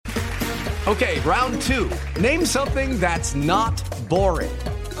Okay, round 2. Name something that's not boring.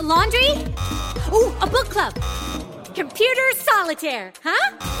 A laundry? Ooh, a book club. Computer solitaire,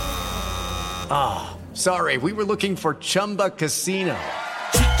 huh? Ah, sorry, we were looking for Chumba Casino.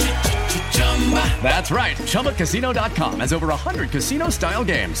 That's right, ChumbaCasino.com has over 100 casino-style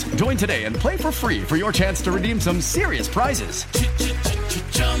games. Join today and play for free for your chance to redeem some serious prizes.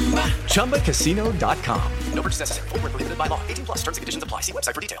 ChumbaCasino.com. No purchase necessary. Void where prohibited by law. 18 plus terms and conditions apply. See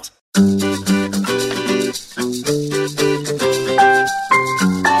website for details.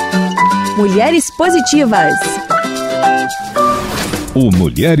 Mulheres Positivas. O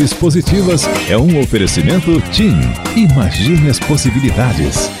Mulheres Positivas é um oferecimento TIM. Imagine as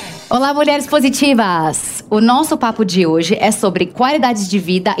possibilidades. Olá, Mulheres Positivas! O nosso papo de hoje é sobre qualidades de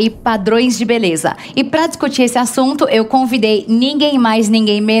vida e padrões de beleza. E para discutir esse assunto, eu convidei ninguém mais,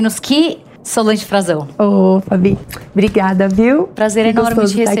 ninguém menos que Solange Frazão. Ô, Fabi, obrigada, viu? Prazer enorme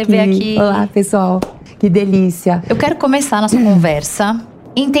te receber aqui. Olá, pessoal. Que delícia. Eu quero começar a nossa conversa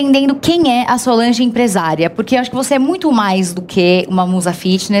entendendo quem é a Solange empresária, porque eu acho que você é muito mais do que uma musa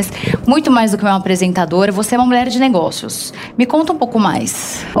fitness, muito mais do que uma apresentadora, você é uma mulher de negócios. Me conta um pouco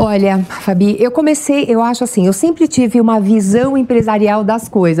mais. Olha, Fabi, eu acho assim, eu sempre tive uma visão empresarial das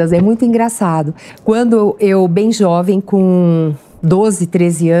coisas, é muito engraçado. Quando eu, bem jovem, com 12,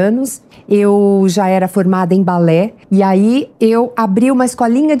 13 anos, eu já era formada em balé e aí eu abri uma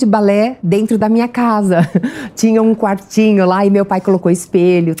escolinha de balé dentro da minha casa. Tinha um quartinho lá e meu pai colocou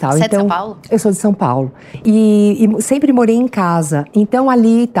espelho e tal. Você é de São Paulo? Eu sou de São Paulo. E sempre morei em casa. Então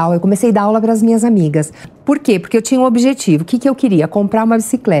ali e tal, eu comecei a dar aula para as minhas amigas. Por quê? Porque eu tinha um objetivo. O que eu queria? Comprar uma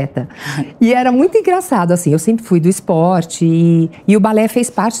bicicleta. E era muito engraçado, assim. Eu sempre fui do esporte e o balé fez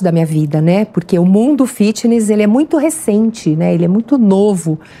parte da minha vida, né? Porque o mundo fitness, ele é muito recente, né? Ele é muito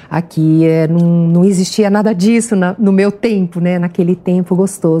novo aqui. Não existia nada disso no meu tempo, né? Naquele tempo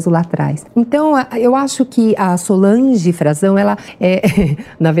gostoso lá atrás. Então, eu acho que a Solange Frazão, ela é,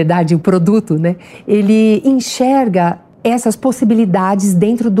 na verdade, o produto, né? Ele enxerga essas possibilidades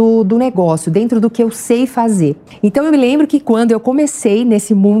dentro do negócio, dentro do que eu sei fazer. Então eu me lembro que quando eu comecei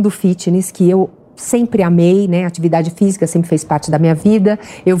nesse mundo fitness, que eu sempre amei, né? Atividade física sempre fez parte da minha vida.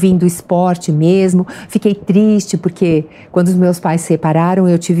 Eu vim do esporte mesmo. Fiquei triste porque quando os meus pais se separaram,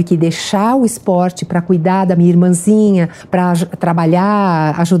 eu tive que deixar o esporte para cuidar da minha irmãzinha, para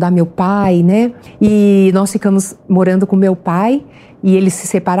trabalhar, ajudar meu pai, né? E nós ficamos morando com meu pai e eles se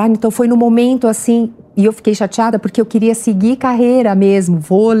separaram. Então foi no momento assim. E eu fiquei chateada porque eu queria seguir carreira mesmo,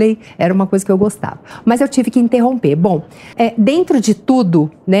 vôlei, era uma coisa que eu gostava. Mas eu tive que interromper. Bom, dentro de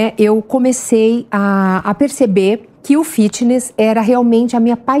tudo, né, eu comecei a perceber que o fitness era realmente a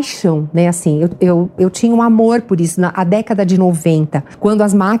minha paixão, né, assim, eu tinha um amor por isso na década de 90, quando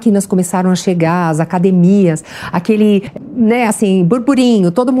as máquinas começaram a chegar, as academias, aquele, né, assim,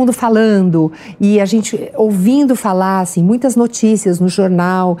 burburinho, todo mundo falando, e a gente ouvindo falar, assim, muitas notícias no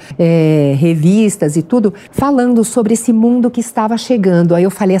jornal, revistas e tudo, falando sobre esse mundo que estava chegando. Aí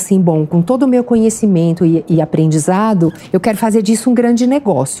eu falei assim, bom, com todo o meu conhecimento e aprendizado, eu quero fazer disso um grande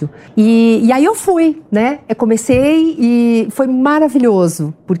negócio. E aí eu fui, né, eu comecei e foi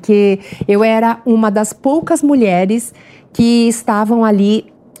maravilhoso, porque eu era uma das poucas mulheres que estavam ali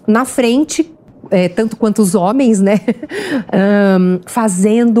na frente, tanto quanto os homens, né,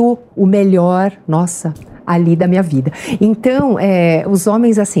 fazendo o melhor, nossa, ali da minha vida. Então, os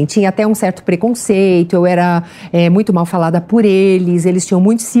homens, assim, tinha até um certo preconceito, eu era muito mal falada por eles tinham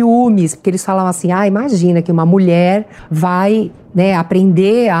muitos ciúmes, porque eles falavam assim, imagina que uma mulher vai, né,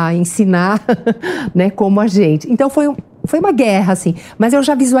 aprender a ensinar, né, como a gente. Então, foi uma guerra, assim, mas eu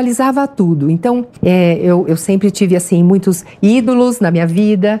já visualizava tudo. Então, eu sempre tive, assim, muitos ídolos na minha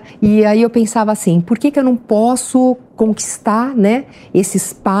vida, e aí eu pensava assim, por que eu não posso conquistar, né, esse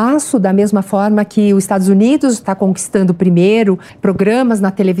espaço da mesma forma que os Estados Unidos está conquistando primeiro programas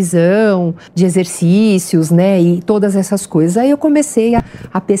na televisão, de exercícios, né, e todas essas coisas. Aí eu comecei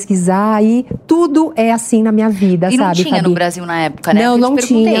a pesquisar e tudo é assim na minha vida, e sabe? E não tinha, Fabi? No Brasil na época, né?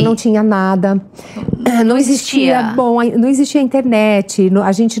 Não tinha nada. Não existia. Bom, não existia internet,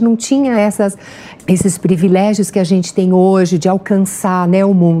 a gente não tinha esses privilégios que a gente tem hoje de alcançar, né,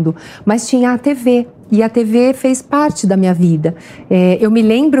 o mundo, mas tinha a TV. E a TV fez parte da minha vida. Eu me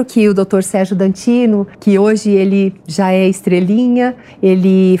lembro que o Dr. Sérgio Dantino, que hoje ele já é estrelinha,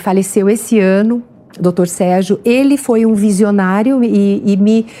 ele faleceu esse ano. Dr. Sérgio, ele foi um visionário e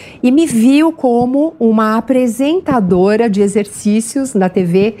me viu como uma apresentadora de exercícios na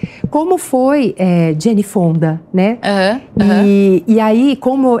TV, como foi Jane Fonda, né? E aí,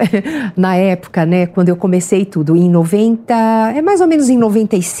 como na época, né, quando eu comecei tudo, em 90, mais ou menos em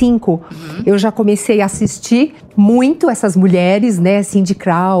 95, eu já comecei a assistir muito essas mulheres, né? Cindy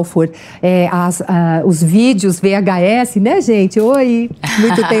Crawford, os vídeos VHS, né, gente? Oi,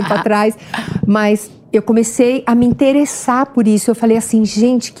 muito tempo atrás. Mas eu comecei a me interessar por isso. Eu falei assim,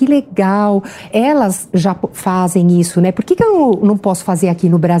 gente, que legal. Elas já fazem isso, né? Por que eu não posso fazer aqui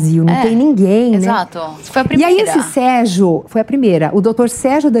no Brasil? Não tem ninguém, exato. né? Foi a primeira. E aí esse Sérgio, foi a primeira. O doutor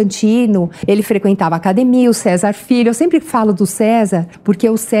Sérgio Dantino, ele frequentava a academia, o César Filho. Eu sempre falo do César, porque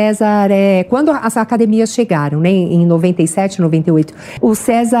o César, quando as academias chegaram, né? Em 97, 98, o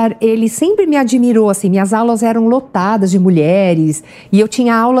César, ele sempre me admirou, assim. Minhas aulas eram lotadas de mulheres. E eu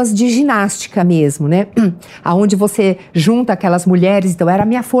tinha aulas de ginástica mesmo, né? Aonde você junta aquelas mulheres, então era a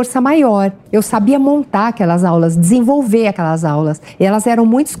minha força maior. Eu sabia montar aquelas aulas, desenvolver aquelas aulas. E elas eram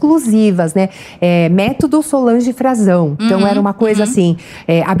muito exclusivas, né? Método Solange Frazão. Então era uma coisa assim,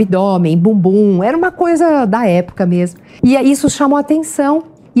 abdômen, bumbum, era uma coisa da época mesmo. E isso chamou a atenção.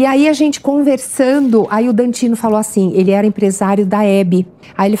 E aí a gente conversando, aí o Dantino falou assim, ele era empresário da Hebe.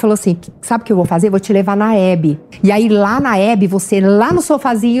 Aí ele falou assim, sabe o que eu vou fazer? Vou te levar na Hebe. E aí lá na Hebe, você lá no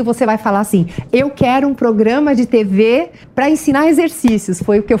sofazinho, você vai falar assim, eu quero um programa de TV para ensinar exercícios.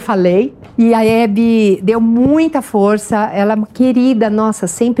 Foi o que eu falei. E a Hebe deu muita força, ela é uma querida, nossa,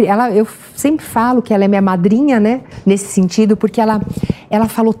 eu sempre falo que ela é minha madrinha, né? Nesse sentido, porque ela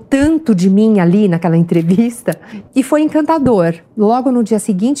falou tanto de mim ali naquela entrevista e foi encantador. Logo no dia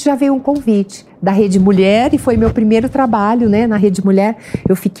seguinte já veio um convite da Rede Mulher e foi meu primeiro trabalho, né, na Rede Mulher.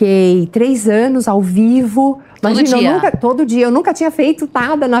 Eu fiquei 3 anos ao vivo. Imagina, todo dia. Eu nunca tinha feito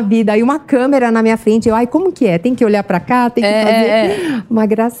nada na vida. Aí uma câmera na minha frente. Como que é? Tem que olhar pra cá? Tem que fazer uma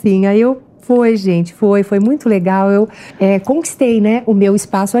gracinha. Aí foi muito legal. Eu conquistei, né, o meu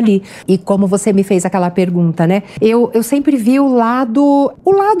espaço ali. E como você me fez aquela pergunta, né, eu sempre vi o lado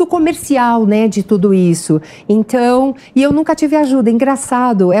comercial, né, de tudo isso. Então, e eu nunca tive ajuda.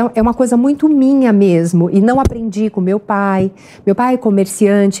 Engraçado, é uma coisa muito minha mesmo. E não aprendi com meu pai. Meu pai é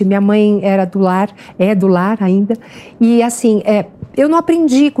comerciante, minha mãe era do lar ainda. E assim, eu não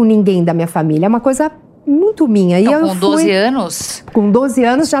aprendi com ninguém da minha família. É uma coisa muito minha. Então, com 12 anos? Com 12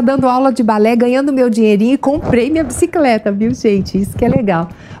 anos, já dando aula de balé, ganhando meu dinheirinho e comprei minha bicicleta, viu, gente? Isso que é legal.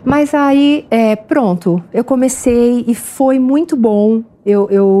 Mas aí, pronto, eu comecei e foi muito bom.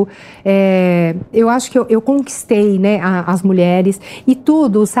 Eu acho que eu conquistei, né, as mulheres e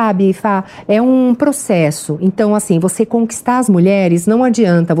tudo, sabe, Fá, é um processo. Então, assim, você conquistar as mulheres não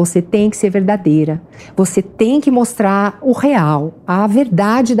adianta, você tem que ser verdadeira. Você tem que mostrar o real, a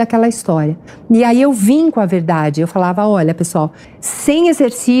verdade daquela história. E aí eu vim com a verdade, eu falava, olha, pessoal, sem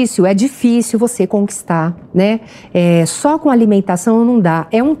exercício é difícil você conquistar, né? Só com alimentação não dá,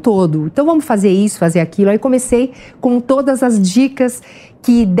 é um todo. Então vamos fazer isso, fazer aquilo. Aí comecei com todas as dicas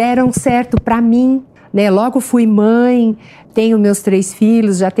que deram certo para mim, né? Logo fui mãe, tenho meus 3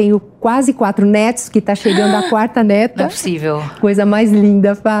 filhos, já tenho quase 4 netos, que tá chegando a 4ª neta. Não é possível. Coisa mais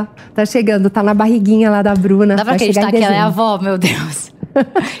linda, Fá. Tá chegando, tá na barriguinha lá da Bruna. Dá pra acreditar que ela é a avó, meu Deus.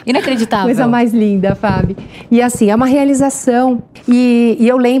 Inacreditável. Coisa mais linda, Fábio. E assim, é uma realização. E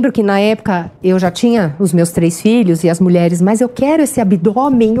eu lembro que na época eu já tinha os meus 3 filhos e as mulheres, mas eu quero esse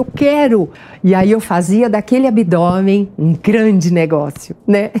abdômen, eu quero. E aí eu fazia daquele abdômen um grande negócio,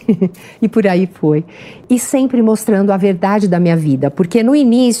 né? E por aí foi. E sempre mostrando a verdade da minha vida. Porque no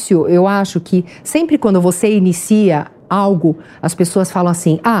início, eu acho que sempre quando você inicia algo, as pessoas falam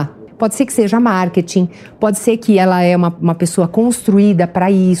assim, pode ser que seja marketing, pode ser que ela é uma pessoa construída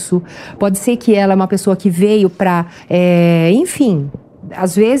para isso, pode ser que ela é uma pessoa que veio para, enfim,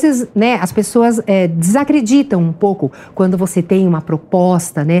 às vezes, né, as pessoas desacreditam um pouco quando você tem uma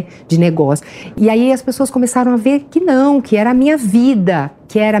proposta, né, de negócio. E aí as pessoas começaram a ver que não, que era a minha vida,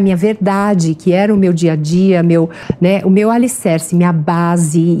 que era a minha verdade, que era o meu dia a dia, o meu alicerce, minha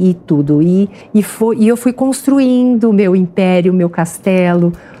base e tudo. E eu fui construindo o meu império, o meu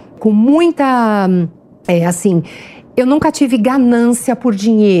castelo, com muita, assim, eu nunca tive ganância por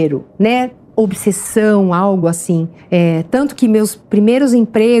dinheiro, né? Obsessão, algo assim. Tanto que meus primeiros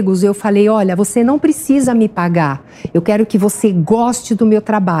empregos eu falei, olha, você não precisa me pagar, eu quero que você goste do meu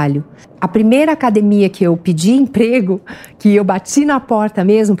trabalho. A primeira academia que eu pedi emprego, que eu bati na porta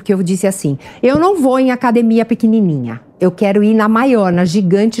mesmo, porque eu disse assim, eu não vou em academia pequenininha, eu quero ir na maior, na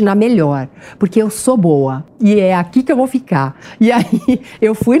gigante, na melhor, porque eu sou boa e é aqui que eu vou ficar. E aí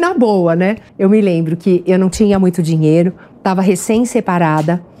eu fui na boa, né? Eu me lembro que eu não tinha muito dinheiro, estava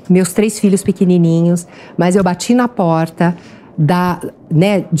recém-separada, meus 3 filhos pequenininhos, mas eu bati na porta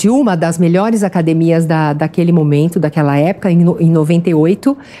de uma das melhores academias daquele momento, daquela época, em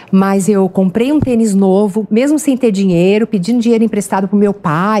 98, mas eu comprei um tênis novo, mesmo sem ter dinheiro, pedindo dinheiro emprestado pro meu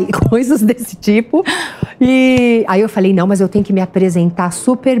pai, coisas desse tipo. E aí eu falei, não, mas eu tenho que me apresentar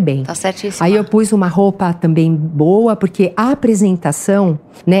super bem. Tá certíssimo. Aí eu pus uma roupa também boa, porque a apresentação,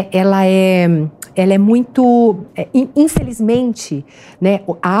 né, ela é muito, infelizmente, né,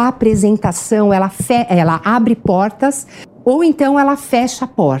 a apresentação, ela abre portas, ou então ela fecha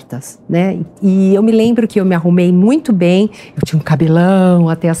portas, né? E eu me lembro que eu me arrumei muito bem, eu tinha um cabelão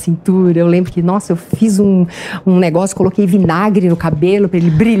até a cintura, eu lembro que, nossa, eu fiz um negócio, coloquei vinagre no cabelo para ele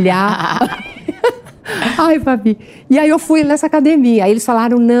brilhar. Ai, Fabi. E aí eu fui nessa academia, aí eles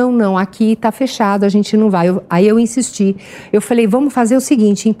falaram, não, aqui tá fechado, a gente não vai. Aí eu insisti, eu falei, vamos fazer o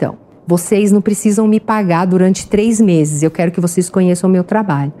seguinte então, vocês não precisam me pagar durante 3 meses, eu quero que vocês conheçam o meu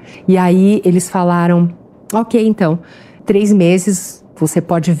trabalho. E aí eles falaram, ok, então, 3 meses, você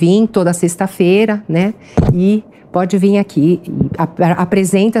pode vir toda sexta-feira, né? E pode vir aqui,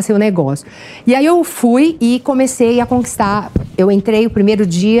 apresenta seu negócio. E aí eu fui e comecei a conquistar. Eu entrei o primeiro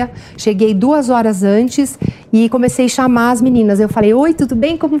dia, cheguei 2 horas antes e comecei a chamar as meninas. Eu falei, oi, tudo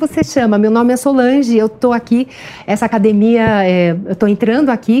bem? Como você chama? Meu nome é Solange, eu tô aqui, essa academia, eu tô entrando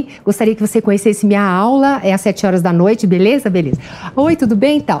aqui, gostaria que você conhecesse minha aula, é às 7 horas da noite, beleza? Beleza. Oi, tudo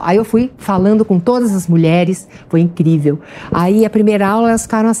bem? Então, aí eu fui falando com todas as mulheres, foi incrível. Aí a primeira aula elas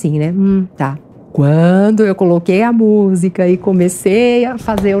ficaram assim, né? Tá. Quando eu coloquei a música e comecei a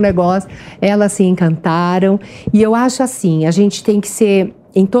fazer o negócio, elas se encantaram. E eu acho assim, a gente tem que ser,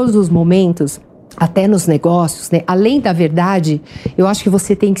 em todos os momentos, até nos negócios, né? Além da verdade, eu acho que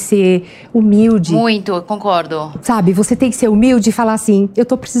você tem que ser humilde. Muito, concordo. Sabe, você tem que ser humilde e falar assim, eu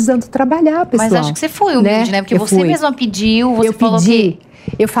tô precisando trabalhar, pessoal. Mas acho que você foi humilde, né? Porque você mesma pediu, você falou que...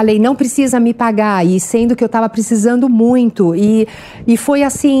 Eu falei, não precisa me pagar, e sendo que eu estava precisando muito, e foi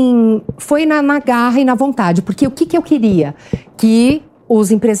assim, foi na garra e na vontade, porque o que eu queria? Que os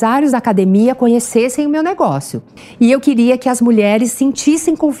empresários da academia conhecessem o meu negócio, e eu queria que as mulheres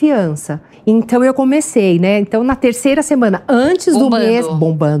sentissem confiança, então eu comecei, né, então na 3ª semana, antes do mês,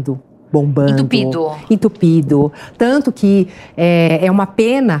 bombando, entupido, tanto que é uma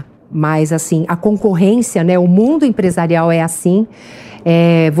pena, mas assim, a concorrência, né, o mundo empresarial é assim,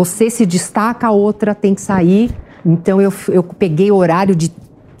 você se destaca, a outra tem que sair. Então eu peguei o horário de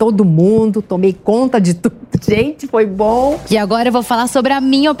todo mundo, tomei conta de tudo. Gente, foi bom. E agora eu vou falar sobre a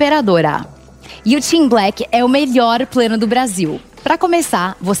minha operadora. E o TIM Black é o melhor plano do Brasil. Para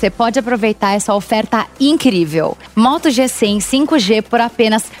começar, você pode aproveitar essa oferta incrível. Moto G100 5G por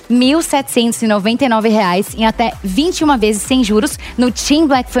apenas R$ 1.799 em até 21 vezes sem juros no TIM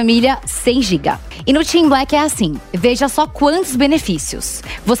Black Família 100 GB. E no TIM Black é assim, veja só quantos benefícios.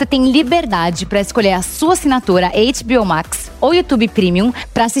 Você tem liberdade para escolher a sua assinatura HBO Max ou YouTube Premium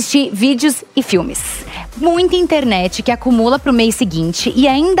para assistir vídeos e filmes. Muita internet que acumula para o mês seguinte e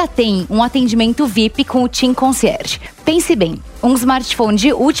ainda tem um atendimento VIP com o TIM Concierge. Pense bem, um smartphone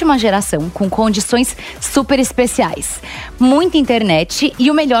de última geração com condições super especiais, muita internet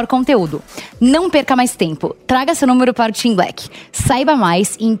e o melhor conteúdo. Não perca mais tempo, traga seu número para o TIM Black. Saiba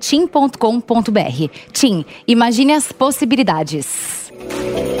mais em tim.com.br. TIM, imagine as possibilidades.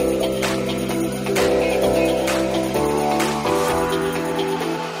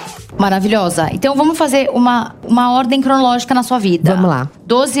 Maravilhosa. Então vamos fazer uma ordem cronológica na sua vida. Vamos lá.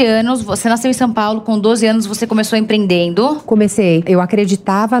 12 anos, você nasceu em São Paulo, com 12 anos você começou empreendendo. Comecei, eu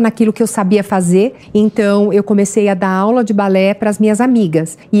acreditava naquilo que eu sabia fazer, então eu comecei a dar aula de balé para as minhas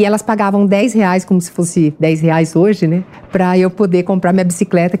amigas. E elas pagavam R$10, como se fosse R$10 hoje, né? Para eu poder comprar minha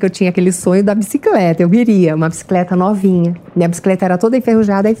bicicleta, que eu tinha aquele sonho da bicicleta. Eu queria uma bicicleta novinha. Minha bicicleta era toda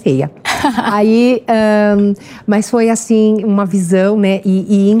enferrujada e feia. Aí, mas foi assim, uma visão, né?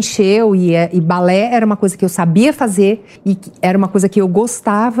 E encheu, e balé era uma coisa que eu sabia fazer, e era uma coisa que eu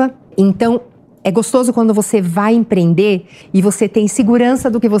gostava. Então, é gostoso quando você vai empreender e você tem segurança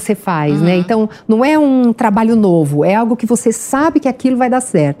do que você faz, né? Então, não é um trabalho novo, é algo que você sabe que aquilo vai dar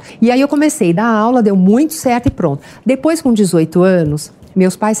certo. E aí eu comecei a dar aula, deu muito certo e pronto. Depois, com 18 anos...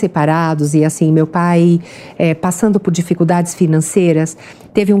 Meus pais separados e assim, meu pai passando por dificuldades financeiras,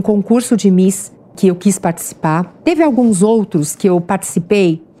 teve um concurso de Miss que eu quis participar. Teve alguns outros que eu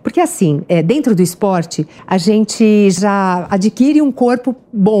participei Porque assim, dentro do esporte, a gente já adquire um corpo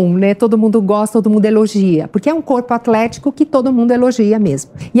bom, né? Todo mundo gosta, todo mundo elogia. Porque é um corpo atlético que todo mundo elogia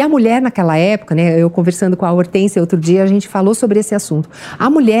mesmo. E a mulher naquela época, né? Eu conversando com a Hortência outro dia, a gente falou sobre esse assunto. A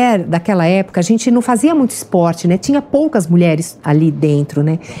mulher daquela época, a gente não fazia muito esporte, né? Tinha poucas mulheres ali dentro,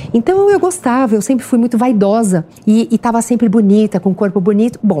 né? Então eu gostava, eu sempre fui muito vaidosa e estava sempre bonita, com o corpo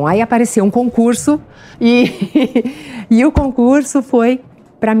bonito. Bom, aí apareceu um concurso e o concurso foi,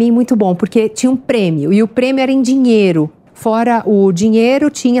 para mim, muito bom, porque tinha um prêmio, e o prêmio era em dinheiro. Fora o dinheiro,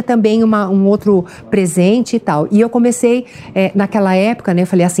 tinha também um outro presente e tal. E eu comecei, naquela época, né, eu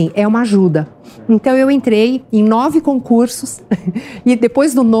falei assim, é uma ajuda. Então eu entrei em 9 concursos, e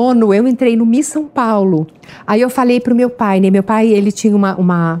depois do 9º, eu entrei no Miss São Paulo. Aí eu falei pro meu pai, né, meu pai, ele tinha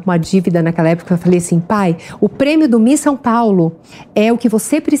uma dívida naquela época, eu falei assim, pai, o prêmio do Miss São Paulo é o que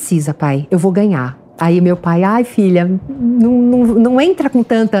você precisa, pai, eu vou ganhar. Aí meu pai, ai filha, não entra com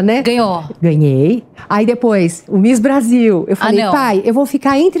tanta, né? Ganhou. Ganhei. Aí depois, o Miss Brasil. Eu falei, pai, eu vou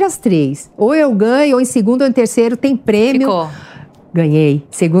ficar entre as 3. Ou eu ganho, ou em segundo ou em terceiro tem prêmio. Ficou. Ganhei,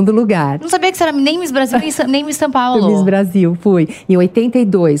 2º lugar. Não sabia que você era nem Miss Brasil, nem Miss São Paulo. Miss Brasil, fui. Em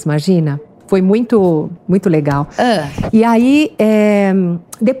 82, imagina. Foi muito, muito legal. E aí,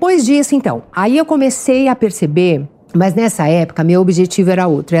 depois disso, então, aí eu comecei a perceber. Mas nessa época, meu objetivo era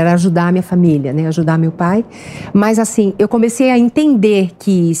outro, era ajudar a minha família, né? Ajudar meu pai. Mas assim, eu comecei a entender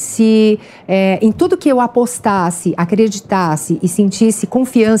que se em tudo que eu apostasse, acreditasse e sentisse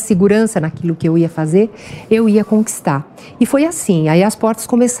confiança, segurança naquilo que eu ia fazer, eu ia conquistar. E foi assim, aí as portas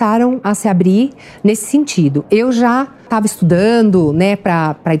começaram a se abrir nesse sentido. Eu já estava estudando, né,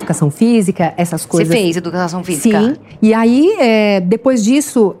 para educação física, essas coisas. Você fez educação física? Sim. E aí, depois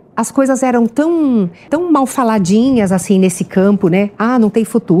disso, as coisas eram tão mal faladinhas, assim, nesse campo, né? Ah, não tem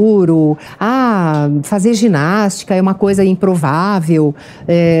futuro. Ah, fazer ginástica é uma coisa improvável,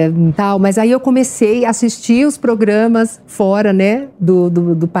 tal. Mas aí eu comecei a assistir os programas fora, né,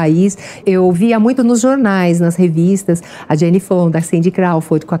 do país. Eu via muito nos jornais, nas revistas, a Jane Fonda, a Cindy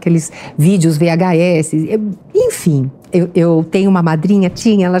Crawford, com aqueles vídeos VHS, enfim. Eu tenho uma madrinha,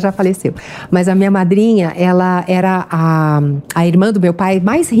 ela já faleceu. Mas a minha madrinha, ela era a irmã do meu pai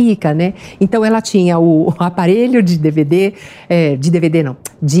mais rica, né? Então ela tinha o aparelho de DVD,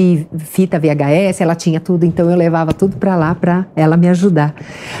 de fita VHS, ela tinha tudo. Então eu levava tudo pra lá pra ela me ajudar.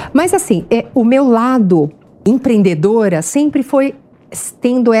 Mas assim, o meu lado empreendedora sempre foi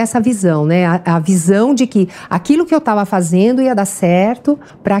tendo essa visão, né? A visão de que aquilo que eu estava fazendo ia dar certo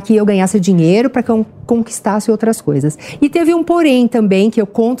para que eu ganhasse dinheiro, para que eu conquistasse outras coisas. E teve um porém também, que eu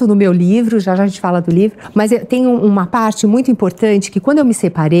conto no meu livro, já a gente fala do livro, mas tem uma parte muito importante que quando eu me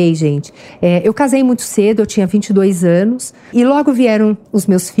separei, gente, eu casei muito cedo, eu tinha 22 anos, e logo vieram os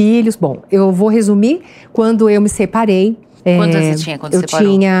meus filhos. Bom, eu vou resumir, quando eu me separei... Quantos anos você tinha quando você separou?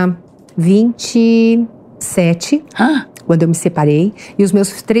 Eu tinha 27... Quando eu me separei, e os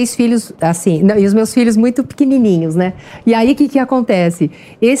meus 3 filhos, assim, e os meus filhos muito pequenininhos, né? E aí, o que acontece?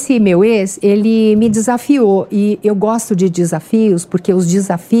 Esse meu ex, ele me desafiou, e eu gosto de desafios, porque os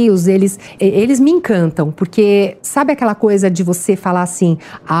desafios, eles me encantam, porque sabe aquela coisa de você falar assim,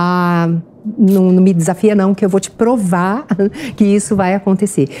 não me desafia não, que eu vou te provar que isso vai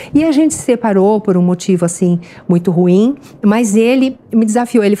acontecer. E a gente se separou por um motivo, assim, muito ruim, mas ele me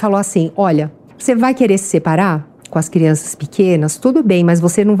desafiou, ele falou assim, olha, você vai querer se separar? Com as crianças pequenas, tudo bem, mas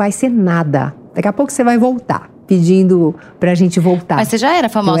você não vai ser nada. Daqui a pouco você vai voltar, pedindo pra gente voltar. Mas você já era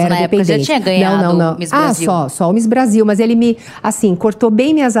famosa na época? Já tinha ganhado não. Miss Brasil? Só o Miss Brasil. Mas ele me, assim, cortou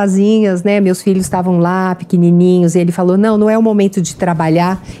bem minhas asinhas, né? Meus filhos estavam lá, pequenininhos. E ele falou, não é o momento de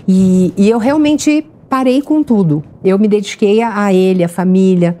trabalhar. E eu realmente parei com tudo. Eu me dediquei a ele, a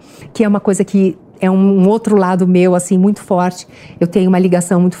família, que é uma coisa que... É um outro lado meu, assim, muito forte. Eu tenho uma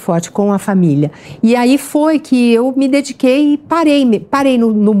ligação muito forte com a família. E aí foi que eu me dediquei e parei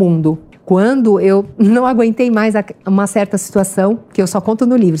no mundo. Quando eu não aguentei mais uma certa situação, que eu só conto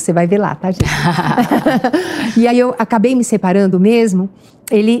no livro, você vai ver lá, tá, gente? E aí eu acabei me separando mesmo,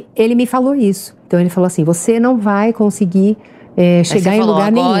 ele me falou isso. Então ele falou assim, você não vai conseguir chegar em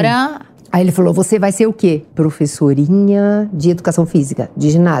lugar nenhum. Aí ele falou, você vai ser o quê? Professorinha de educação física, de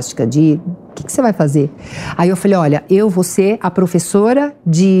ginástica, de... O que você vai fazer? Aí eu falei, olha, eu vou ser a professora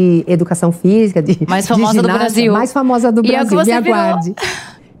de educação física, mais famosa do Brasil. Mais famosa do Brasil, me aguarde.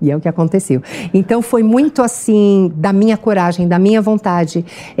 E é o que aconteceu. Então foi muito assim, da minha coragem, da minha vontade,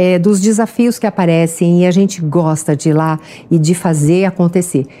 dos desafios que aparecem, e a gente gosta de ir lá e de fazer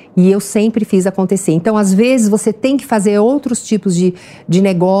acontecer. E eu sempre fiz acontecer. Então, às vezes, você tem que fazer outros tipos de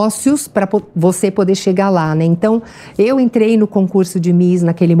negócios para você poder chegar lá, né? Então, eu entrei no concurso de Miss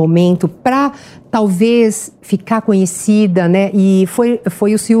naquele momento para talvez ficar conhecida, né? E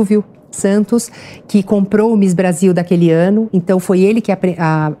foi o Silvio Santos, que comprou o Miss Brasil daquele ano. Então foi ele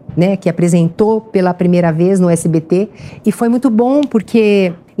que apresentou pela primeira vez no SBT, e foi muito bom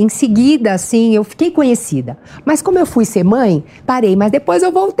porque em seguida, assim, eu fiquei conhecida. Mas como eu fui ser mãe, parei, mas depois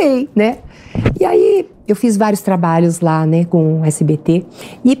eu voltei, né? E aí eu fiz vários trabalhos lá, né, com o SBT,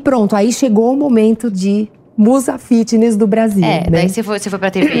 e pronto, aí chegou o momento de Musa Fitness do Brasil, né? Daí você foi pra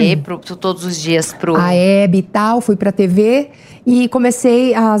TV, todos os dias a Hebe e tal, fui pra TV e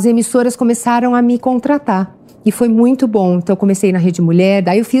as emissoras começaram a me contratar. E foi muito bom. Então eu comecei na Rede Mulher,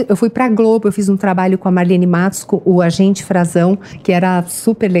 daí eu fui pra Globo, eu fiz um trabalho com a Marlene Matos, com o Agente Frazão, que era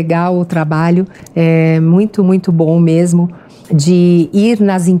super legal o trabalho, muito, muito bom mesmo. De ir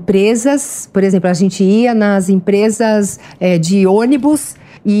nas empresas, por exemplo, a gente ia nas empresas de ônibus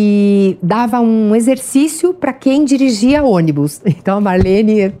e dava um exercício para quem dirigia ônibus. Então a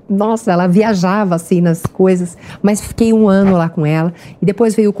Marlene, nossa, ela viajava assim nas coisas, mas fiquei 1 ano lá com ela. E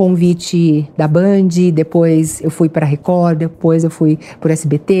depois veio o convite da Band, depois eu fui para a Record, depois eu fui para o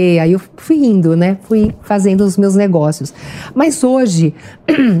SBT, aí eu fui indo, né? Fui fazendo os meus negócios. Mas hoje,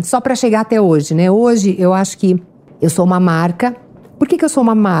 só para chegar até hoje, né? Hoje eu acho que eu sou uma marca. Por que eu sou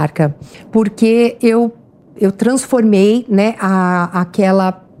uma marca? Porque eu transformei, né,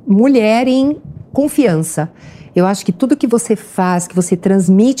 aquela mulher em confiança. Eu acho que tudo que você faz, que você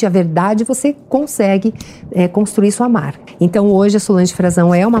transmite a verdade, você consegue construir sua marca. Então hoje a Solange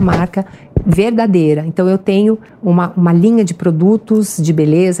Frazão é uma marca verdadeira. Então eu tenho uma linha de produtos de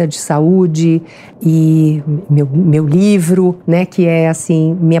beleza, de saúde, e meu livro, né, que é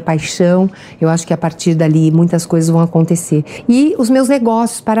assim, minha paixão. Eu acho que a partir dali muitas coisas vão acontecer. E os meus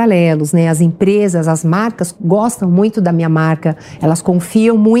negócios paralelos, né, as empresas, as marcas gostam muito da minha marca, elas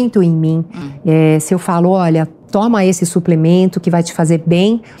confiam muito em mim. Se eu falo, olha, toma esse suplemento que vai te fazer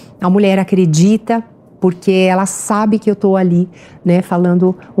bem, a mulher acredita, porque ela sabe que eu tô ali, né,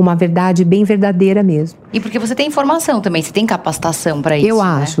 falando uma verdade bem verdadeira mesmo. E porque você tem informação também, você tem capacitação para isso, eu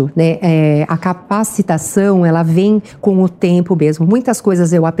acho, né? A capacitação, ela vem com o tempo mesmo. Muitas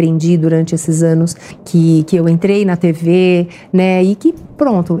coisas eu aprendi durante esses anos que eu entrei na TV, né? E que,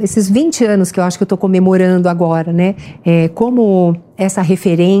 pronto, esses 20 anos que eu acho que eu tô comemorando agora, né? Como essa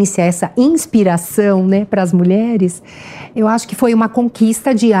referência, essa inspiração, né, para as mulheres, eu acho que foi uma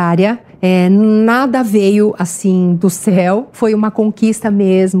conquista diária. Nada veio assim do céu, foi uma conquista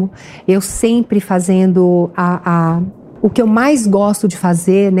mesmo. Eu sempre fazendo o que eu mais gosto de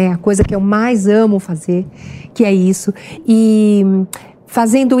fazer, né? A coisa que eu mais amo fazer, que é isso. E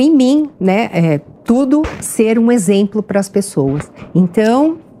fazendo em mim, né? Tudo ser um exemplo para as pessoas.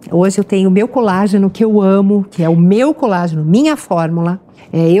 Então, hoje eu tenho o meu colágeno que eu amo, que é o meu colágeno, minha fórmula.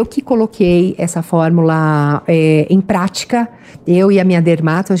 Eu que coloquei essa fórmula em prática. Eu e a minha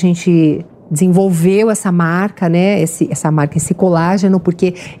dermato, a gente desenvolveu essa marca, né? Esse colágeno,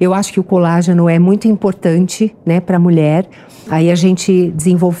 porque eu acho que o colágeno é muito importante, né, para a mulher. Aí a gente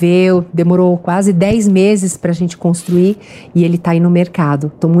desenvolveu, demorou quase 10 meses para a gente construir, e ele tá aí no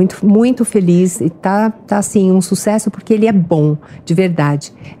mercado. Tô muito, muito feliz, e tá assim, um sucesso, porque ele é bom, de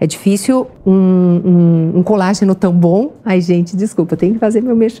verdade. É difícil um colágeno tão bom. Ai, gente, desculpa, eu tenho que fazer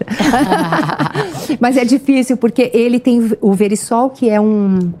meu merchan. Mas é difícil, porque ele tem o Verisol, que é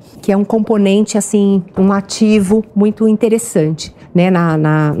um componente, assim, um ativo muito interessante, né,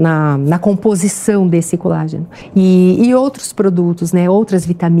 na composição desse colágeno. E outros produtos, né, outras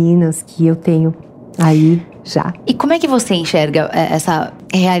vitaminas que eu tenho aí já. E como é que você enxerga essa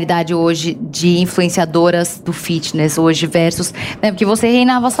realidade hoje de influenciadoras do fitness hoje versus, né, porque você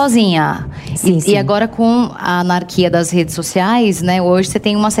reinava sozinha. Sim, sim. E agora com a anarquia das redes sociais, né, hoje você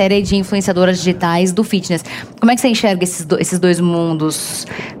tem uma série de influenciadoras digitais do fitness. Como é que você enxerga esses dois mundos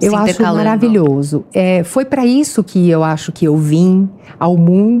se intercalando? Eu acho maravilhoso. Foi para isso que eu acho que eu vim ao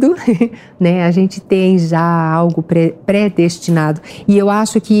mundo, né? A gente tem já algo predestinado. E eu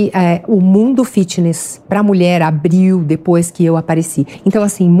acho que o mundo fitness para mulher abriu depois que eu apareci. Então,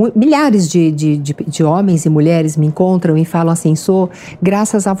 assim, milhares de homens e mulheres me encontram e falam assim: Sô,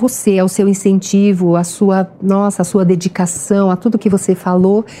 graças a você, ao seu incentivo, a sua dedicação, a tudo que você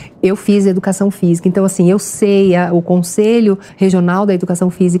falou, eu fiz educação física. Então, assim, eu sei, o Conselho Regional da Educação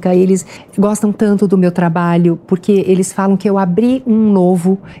Física, eles gostam tanto do meu trabalho, porque eles falam que eu abri um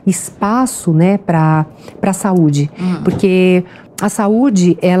novo espaço, né, para a saúde. Porque a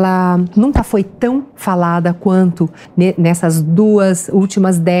saúde, ela nunca foi tão falada quanto nessas 2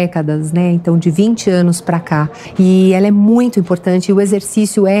 últimas décadas, né? Então, de 20 anos para cá. E ela é muito importante, e o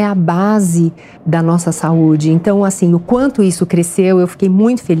exercício é a base da nossa saúde. Então, assim, o quanto isso cresceu, eu fiquei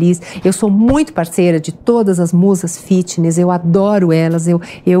muito feliz. Eu sou muito parceira de todas as musas fitness, eu adoro elas,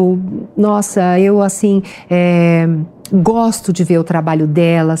 gosto de ver o trabalho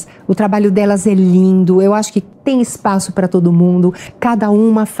delas é lindo, eu acho que tem espaço para todo mundo, cada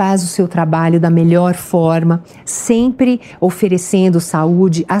uma faz o seu trabalho da melhor forma, sempre oferecendo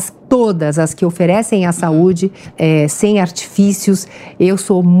saúde, todas as que oferecem a saúde, sem artifícios. Eu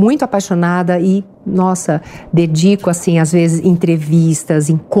sou muito apaixonada e, dedico, assim, às vezes, entrevistas,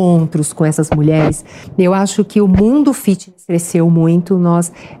 encontros com essas mulheres. Eu acho que o mundo fitness cresceu muito.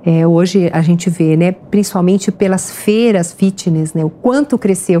 Hoje a gente vê, né, principalmente pelas feiras fitness, né, o quanto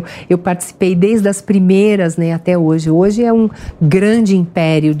cresceu. Eu participei desde as primeiras, né, até hoje. Hoje é um grande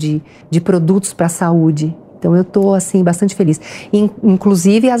império de produtos para a saúde. Então eu estou, assim, bastante feliz.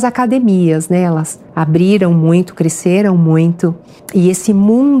 Inclusive as academias, né? Elas abriram muito, cresceram muito. E esse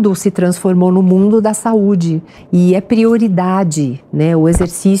mundo se transformou no mundo da saúde. E é prioridade, né? O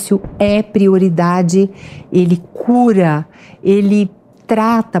exercício é prioridade. Ele cura, ele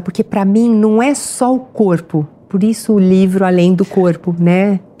trata, porque para mim não é só o corpo. Por isso o livro Além do Corpo,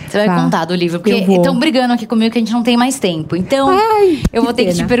 né? Você vai contar do livro, porque estão brigando aqui comigo que a gente não tem mais tempo. Então, eu vou ter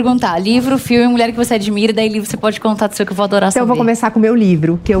que te perguntar. Livro, filme, mulher que você admira, daí livro você pode contar do seu que eu vou adorar saber. Então eu vou começar com o meu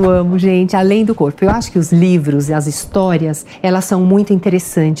livro, que eu amo, gente, Além do Corpo. Eu acho que os livros e as histórias, elas são muito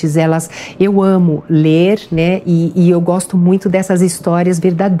interessantes. Eu amo ler, né? E eu gosto muito dessas histórias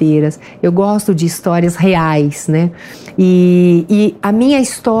verdadeiras. Eu gosto de histórias reais, né? E a minha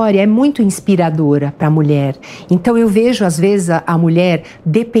história é muito inspiradora para a mulher. Então eu vejo, às vezes, a mulher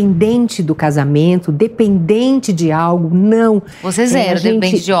dependente do casamento, dependente de algo, não. Você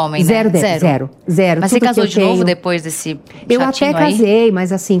depende de homem, né? Zero. Mas você casou de novo depois desse Eu até casei,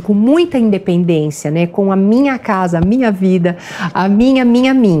 mas assim, com muita independência, né? Com a minha casa, a minha vida, a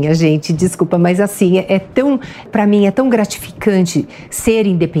minha, gente, desculpa, mas assim, pra mim é tão gratificante ser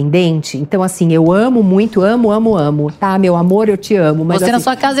independente. Então assim, eu amo muito, amo, tá? Meu amor, eu te amo. Mas, você assim, na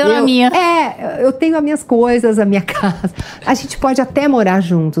sua casa, eu na minha. Eu tenho as minhas coisas, a minha casa. A gente pode até morar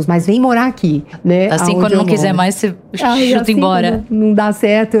juntos, mas vem morar aqui, né? Assim, quando não quiser mais, você chuta embora. Não dá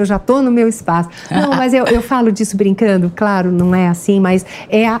certo, eu já tô no meu espaço. Não, mas eu falo disso brincando, claro, não é assim, mas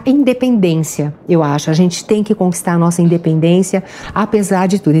é a independência, eu acho. A gente tem que conquistar a nossa independência, apesar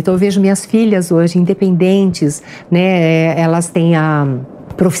de tudo. Então eu vejo minhas filhas hoje independentes, né? Elas têm a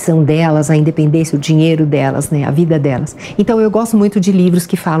profissão delas, a independência, o dinheiro delas, né, a vida delas. Então eu gosto muito de livros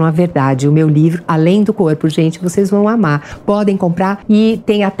que falam a verdade. O meu livro, Além do Corpo, gente, vocês vão amar. Podem comprar e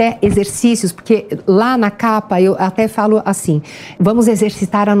tem até exercícios, porque lá na capa eu até falo assim, vamos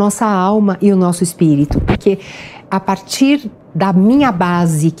exercitar a nossa alma e o nosso espírito, porque a partir da minha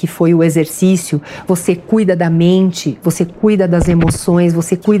base, que foi o exercício, você cuida da mente, você cuida das emoções,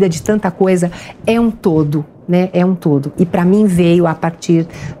 você cuida de tanta coisa, é um todo. Né? É um todo. E para mim veio a partir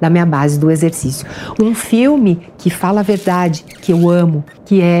da minha base do exercício. Um filme que fala a verdade, que eu amo,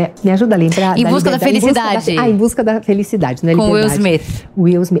 que é... Me ajuda a lembrar? Em Busca da Felicidade. Em Busca da Felicidade, né? Com Will Smith.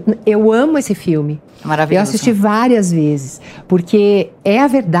 Will Smith. Eu amo esse filme. Maravilhoso. Eu assisti várias vezes, porque é a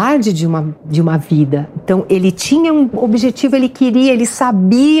verdade de uma vida. Então, ele tinha um objetivo, ele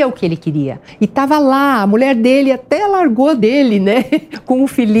sabia o que ele queria. E estava lá, a mulher dele até largou dele, né? Com o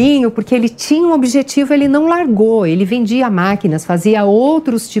filhinho, porque ele tinha um objetivo, ele não largou. Ele vendia máquinas, fazia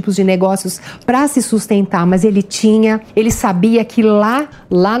outros tipos de negócios para se sustentar, mas ele sabia que lá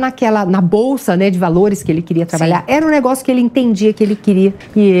na bolsa, né, de valores que ele queria trabalhar, sim, era um negócio que ele entendia que ele queria,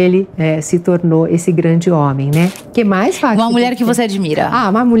 e ele se tornou esse grande homem, né? O que mais faz? Uma mulher que você admira?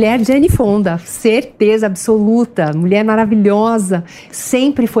 Uma mulher, Jane Fonda, certeza absoluta, mulher maravilhosa,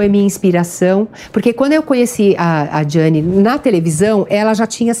 sempre foi minha inspiração, porque quando eu conheci a Jane na televisão, ela já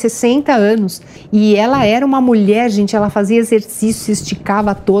tinha 60 anos, e ela era uma mulher, gente, ela fazia exercício, se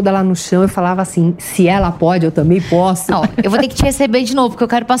esticava toda lá no chão, eu falava assim, se ela pode, eu também posso. Não, eu vou ter que te receber de novo, porque eu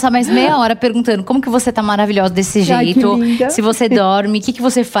quero passar mais meia hora perguntando como que você tá maravilhosa desse jeito, se você dorme, o que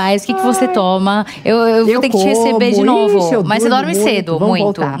você faz, o que você toma. Eu vou ter que te receber de novo. Mas você dorme cedo,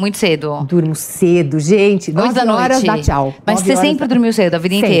 muito cedo. Durmo cedo, gente. 8 da horas noite. dá tchau. Mas você sempre dormiu cedo, a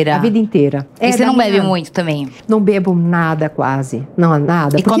vida inteira? A vida inteira. E você não bebe muito também? Não bebo nada quase. Não,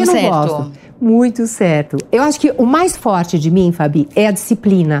 nada. E come certo? Gosto. Muito certo. Eu acho que o mais forte de mim, Fabi, é a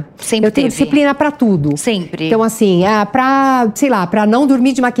disciplina. Sempre eu tenho disciplina pra tudo. Sempre. Então, assim, pra não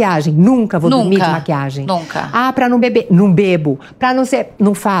dormir de maquiagem. Nunca vou dormir de maquiagem. Nunca. Pra não beber. Não bebo. Pra não ser...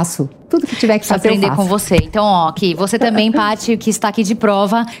 Não faço. tudo que tiver que fazer aprender eu faço. com você. Então, ó, aqui, você também, Paty, que está aqui de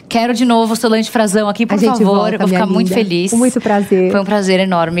prova. Quero de novo Solange Frazão aqui, por favor. Volta, vou ficar muito linda. feliz. Com muito prazer. Foi um prazer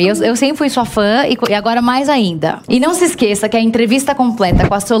enorme. Eu sempre fui sua fã e agora mais ainda. E não se esqueça que a entrevista completa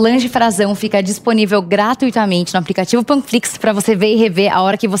com a Solange Frazão fica disponível gratuitamente no aplicativo Panflix para você ver e rever a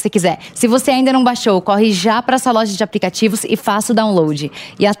hora que você quiser. Se você ainda não baixou, corre já para sua loja de aplicativos e faça o download.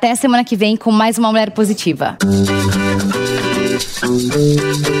 E até semana que vem com mais uma Mulher Positiva.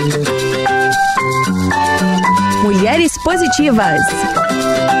 Mulheres Positivas.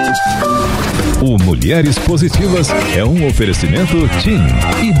 O Mulheres Positivas é um oferecimento TIM.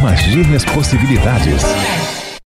 Imagine as possibilidades.